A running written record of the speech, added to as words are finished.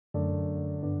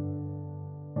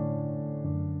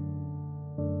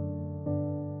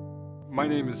My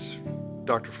name is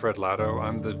Dr. Fred Lado.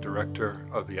 I'm the Director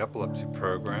of the Epilepsy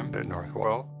Program at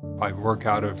Northwell. I work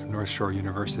out of North Shore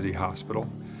University Hospital,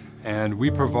 and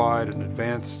we provide an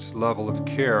advanced level of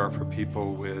care for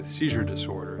people with seizure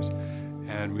disorders,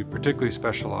 and we particularly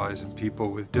specialize in people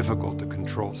with difficult to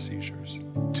control seizures.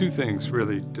 Two things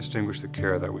really distinguish the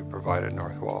care that we provide at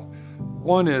Northwell.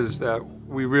 One is that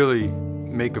we really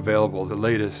make available the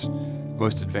latest,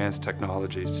 most advanced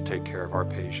technologies to take care of our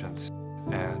patients.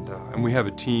 And we have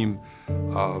a team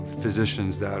of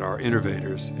physicians that are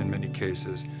innovators in many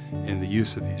cases in the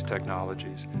use of these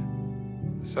technologies.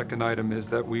 The second item is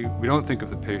that we don't think of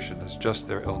the patient as just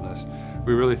their illness.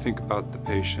 We really think about the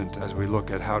patient as we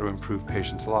look at how to improve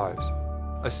patients' lives.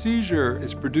 A seizure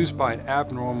is produced by an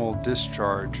abnormal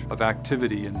discharge of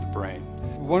activity in the brain.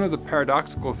 One of the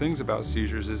paradoxical things about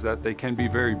seizures is that they can be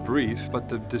very brief, but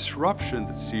the disruption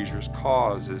that seizures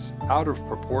cause is out of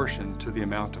proportion to the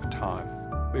amount of time.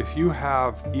 If you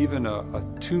have even a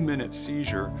 2-minute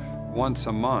seizure once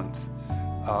a month,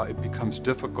 it becomes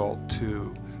difficult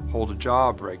to hold a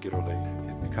job regularly.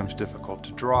 It becomes difficult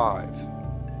to drive.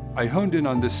 I honed in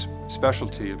on this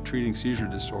specialty of treating seizure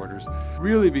disorders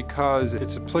really because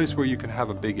it's a place where you can have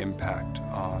a big impact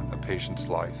on a patient's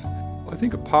life. I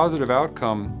think a positive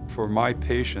outcome for my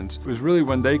patients was really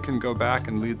when they can go back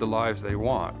and lead the lives they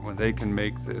want, when they can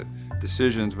make the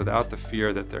decisions without the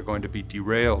fear that they're going to be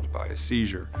derailed by a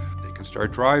seizure. They can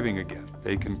start driving again.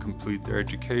 They can complete their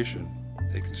education.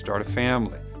 They can start a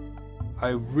family.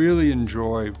 I really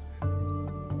enjoy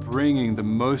bringing the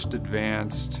most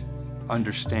advanced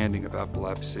understanding of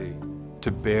epilepsy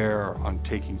to bear on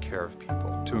taking care of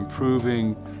people, to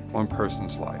improving one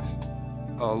person's life.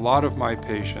 A lot of my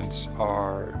patients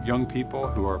are young people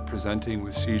who are presenting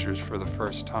with seizures for the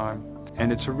first time,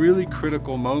 and it's a really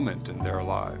critical moment in their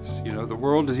lives. You know, the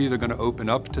world is either going to open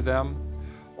up to them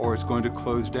or it's going to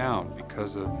close down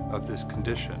because of this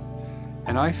condition.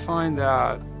 And I find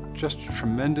that just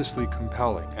tremendously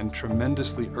compelling and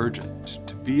tremendously urgent.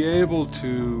 To be able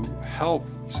to help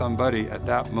somebody at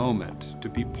that moment, to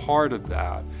be part of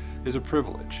that, is a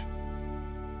privilege.